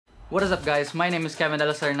What is up guys, my name is Kevin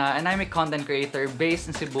Dalasarna and I'm a content creator based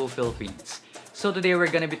in Cebu, Philippines. So today we're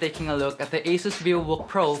gonna be taking a look at the ASUS Vivobook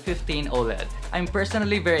Pro 15 OLED. I'm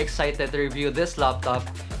personally very excited to review this laptop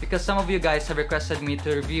because some of you guys have requested me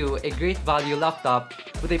to review a great value laptop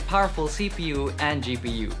with a powerful CPU and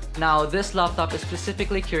GPU. Now this laptop is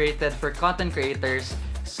specifically curated for content creators,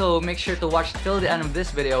 so make sure to watch till the end of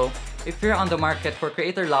this video if you're on the market for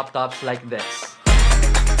creator laptops like this.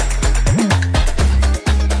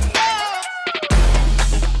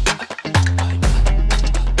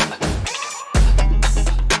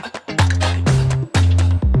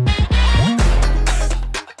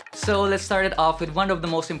 So let's start it off with one of the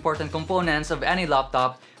most important components of any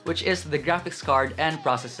laptop, which is the graphics card and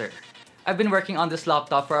processor. I've been working on this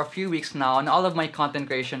laptop for a few weeks now on all of my content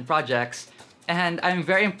creation projects, and I'm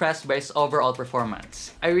very impressed by its overall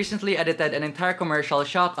performance. I recently edited an entire commercial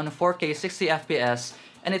shot on 4K 60fps,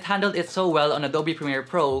 and it handled it so well on Adobe Premiere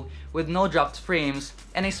Pro with no dropped frames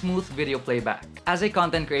and a smooth video playback. As a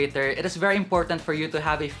content creator, it is very important for you to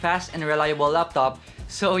have a fast and reliable laptop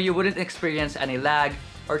so you wouldn't experience any lag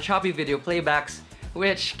or choppy video playbacks,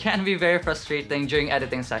 which can be very frustrating during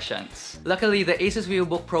editing sessions. Luckily, the ASUS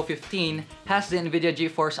Vivobook Pro 15 has the NVIDIA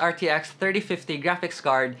GeForce RTX 3050 graphics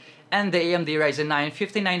card and the AMD Ryzen 9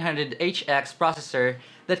 5900HX processor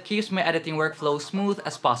that keeps my editing workflow smooth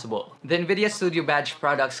as possible. The NVIDIA Studio Badge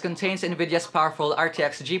products contains NVIDIA's powerful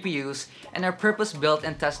RTX GPUs and are purpose-built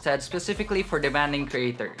and tested specifically for demanding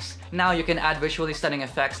creators. Now you can add visually stunning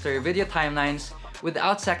effects to your video timelines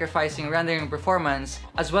without sacrificing rendering performance,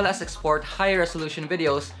 as well as export higher resolution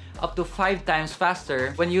videos up to 5 times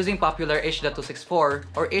faster when using popular H.264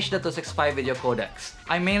 or H.265 video codecs.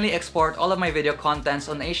 I mainly export all of my video contents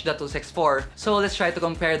on H.264, so let's try to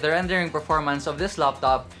compare the rendering performance of this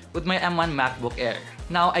laptop with my M1 MacBook Air.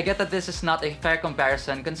 Now, I get that this is not a fair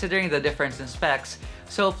comparison considering the difference in specs,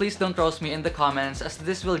 so please don't roast me in the comments as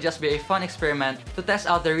this will just be a fun experiment to test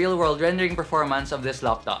out the real-world rendering performance of this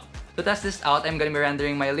laptop. To test this out, I'm gonna be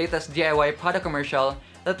rendering my latest DIY product commercial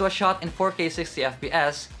that was shot in 4K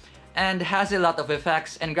 60fps and has a lot of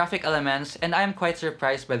effects and graphic elements, and I am quite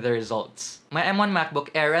surprised by the results. My M1 MacBook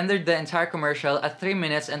Air rendered the entire commercial at 3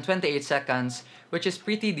 minutes and 28 seconds, which is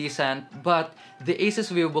pretty decent, but the ASUS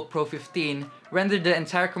Vivobook Pro 15 rendered the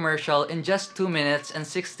entire commercial in just 2 minutes and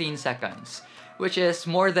 16 seconds, which is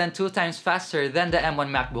more than 2 times faster than the M1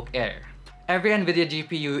 MacBook Air. Every NVIDIA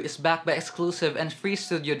GPU is backed by exclusive and free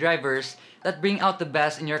studio drivers that bring out the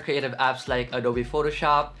best in your creative apps like Adobe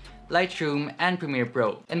Photoshop, Lightroom, and Premiere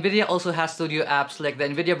Pro. NVIDIA also has studio apps like the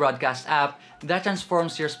NVIDIA Broadcast app that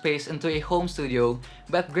transforms your space into a home studio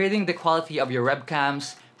by upgrading the quality of your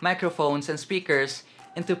webcams, microphones, and speakers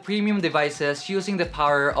into premium devices using the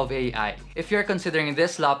power of AI. If you're considering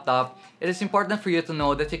this laptop, it is important for you to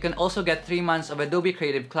know that you can also get 3 months of Adobe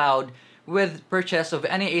Creative Cloud with purchase of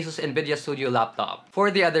any ASUS NVIDIA Studio laptop.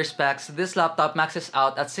 For the other specs, this laptop maxes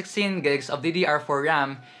out at 16 gigs of DDR4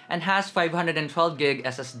 RAM and has 512 gig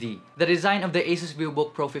SSD. The design of the ASUS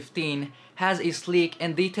Vivobook Pro 15 has a sleek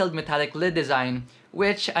and detailed metallic lid design,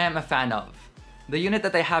 which I am a fan of. The unit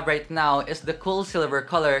that I have right now is the cool silver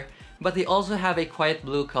color, but they also have a quiet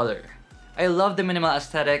blue color. I love the minimal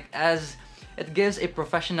aesthetic as it gives a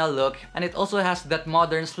professional look, and it also has that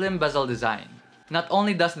modern slim bezel design. Not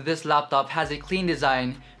only does this laptop has a clean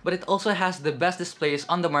design, but it also has the best displays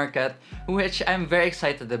on the market, which I'm very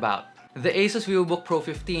excited about. The ASUS Vivobook Pro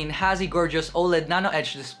 15 has a gorgeous OLED Nano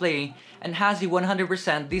Edge display and has a 100%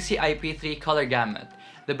 DCI-P3 color gamut,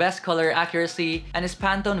 the best color accuracy, and is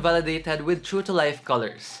Pantone validated with true-to-life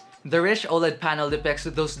colors. The rich OLED panel depicts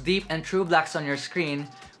those deep and true blacks on your screen,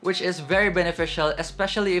 which is very beneficial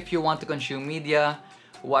especially if you want to consume media,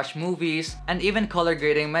 watch movies, and even color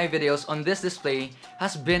grading my videos on this display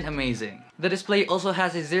has been amazing. The display also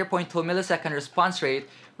has a 0.2 millisecond response rate,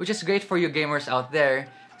 which is great for you gamers out there,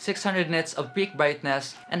 600 nits of peak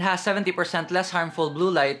brightness, and has 70% less harmful blue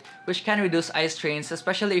light, which can reduce eye strains,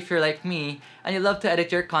 especially if you're like me and you love to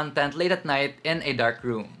edit your content late at night in a dark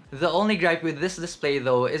room. The only gripe with this display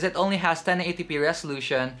though is it only has 1080p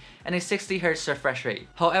resolution and a 60Hz refresh rate.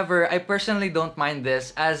 However, I personally don't mind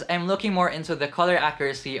this as I'm looking more into the color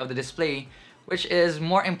accuracy of the display, which is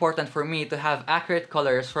more important for me to have accurate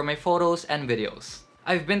colors for my photos and videos.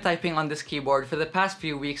 I've been typing on this keyboard for the past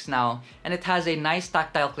few weeks now, and it has a nice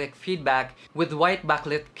tactile click feedback with white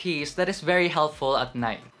backlit keys that is very helpful at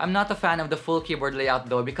night. I'm not a fan of the full keyboard layout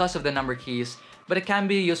though because of the number keys, but it can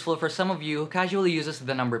be useful for some of you who casually uses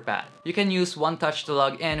the number pad. You can use one touch to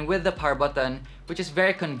log in with the power button, which is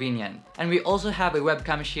very convenient. And we also have a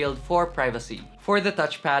webcam shield for privacy. For the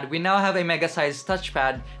touchpad, we now have a mega-sized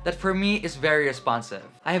touchpad that for me is very responsive.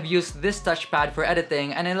 I have used this touchpad for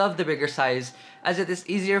editing and I love the bigger size as it is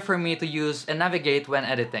easier for me to use and navigate when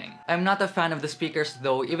editing. I'm not a fan of the speakers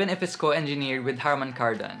though, even if it's co-engineered with Harman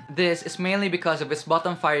Kardon. This is mainly because of its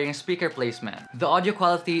bottom-firing speaker placement. The audio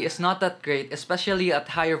quality is not that great, especially at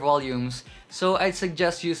higher volumes, so I'd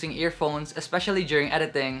suggest using earphones, especially during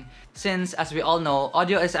editing, since as we all know,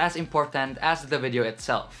 audio is as important as the video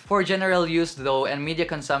itself. For general use though and media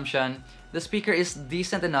consumption, the speaker is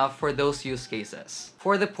decent enough for those use cases.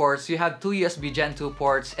 For the ports, you have two USB Gen 2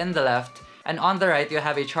 ports in the left, and on the right you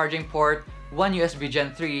have a charging port, one USB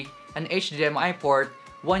Gen 3, an HDMI port,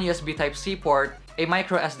 one USB Type-C port, a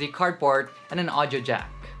micro SD card port, and an audio jack.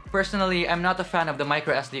 Personally, I'm not a fan of the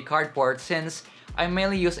micro SD card port since I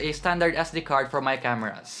mainly use a standard SD card for my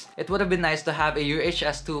cameras. It would have been nice to have a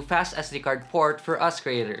UHS-2 fast SD card port for us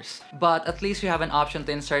creators, but at least you have an option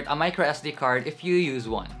to insert a micro SD card if you use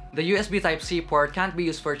one. The USB Type-C port can't be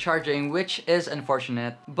used for charging, which is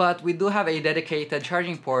unfortunate, but we do have a dedicated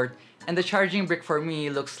charging port, and the charging brick for me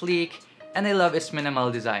looks sleek, and I love its minimal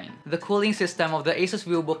design. The cooling system of the ASUS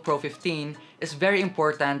Vivobook Pro 15 is very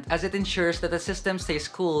important as it ensures that the system stays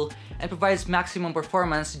cool and provides maximum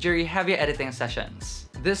performance during heavy editing sessions.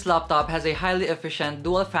 This laptop has a highly efficient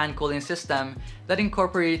dual fan cooling system that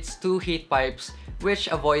incorporates two heat pipes, which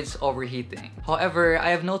avoids overheating. However,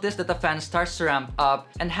 I have noticed that the fan starts to ramp up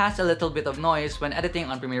and has a little bit of noise when editing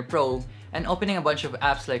on Premiere Pro and opening a bunch of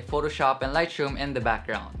apps like Photoshop and Lightroom in the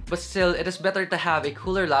background. But still, it is better to have a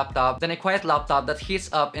cooler laptop than a quiet laptop that heats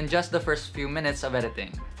up in just the first few minutes of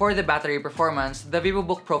editing. For the battery performance, the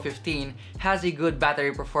Vivobook Pro 15 has a good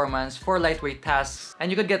battery performance for lightweight tasks, and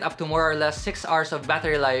you could get up to more or less 6 hours of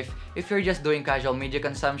battery life if you're just doing casual media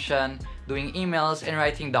consumption, doing emails, and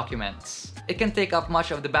writing documents. It can take up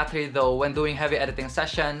much of the battery though when doing heavy editing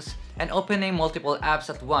sessions and opening multiple apps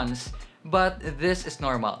at once, but this is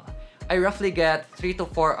normal. I roughly get 3 to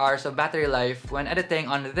 4 hours of battery life when editing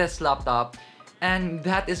on this laptop, and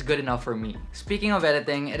that is good enough for me. Speaking of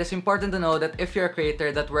editing, it is important to know that if you're a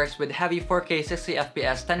creator that works with heavy 4K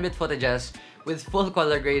 60fps 10-bit footages with full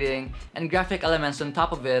color grading and graphic elements on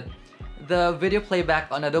top of it, the video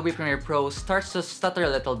playback on Adobe Premiere Pro starts to stutter a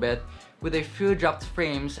little bit with a few dropped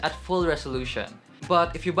frames at full resolution.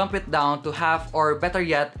 But if you bump it down to half or better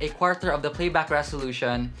yet, a quarter of the playback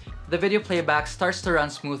resolution, the video playback starts to run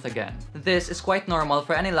smooth again. This is quite normal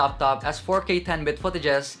for any laptop as 4K 10-bit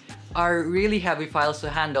footages are really heavy files to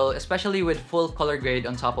handle, especially with full color grade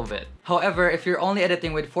on top of it. However, if you're only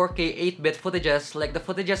editing with 4K 8-bit footages like the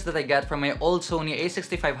footages that I get from my old Sony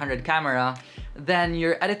a6500 camera, then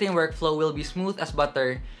your editing workflow will be smooth as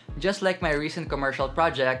butter, just like my recent commercial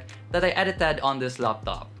project that I edited on this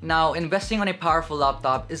laptop. Now, investing on a powerful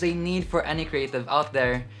laptop is a need for any creative out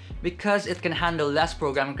there because it can handle less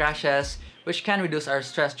program crashes, which can reduce our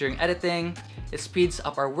stress during editing, it speeds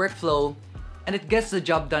up our workflow, and it gets the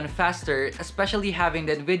job done faster, especially having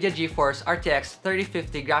the NVIDIA GeForce RTX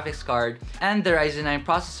 3050 graphics card and the Ryzen 9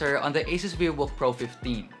 processor on the ASUS Vivobook Pro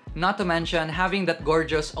 15. Not to mention, having that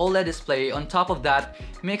gorgeous OLED display on top of that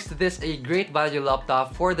makes this a great value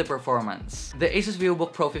laptop for the performance. The ASUS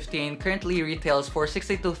Vivobook Pro 15 currently retails for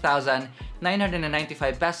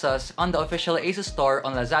 62,995 pesos on the official ASUS store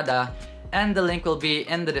on Lazada, and the link will be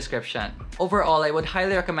in the description. Overall, I would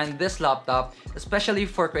highly recommend this laptop, especially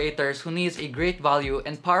for creators who needs a great value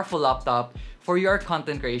and powerful laptop for your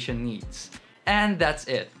content creation needs. And that's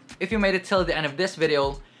it. If you made it till the end of this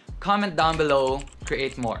video, comment down below,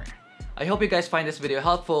 create more. I hope you guys find this video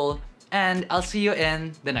helpful, and I'll see you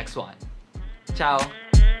in the next one. Ciao!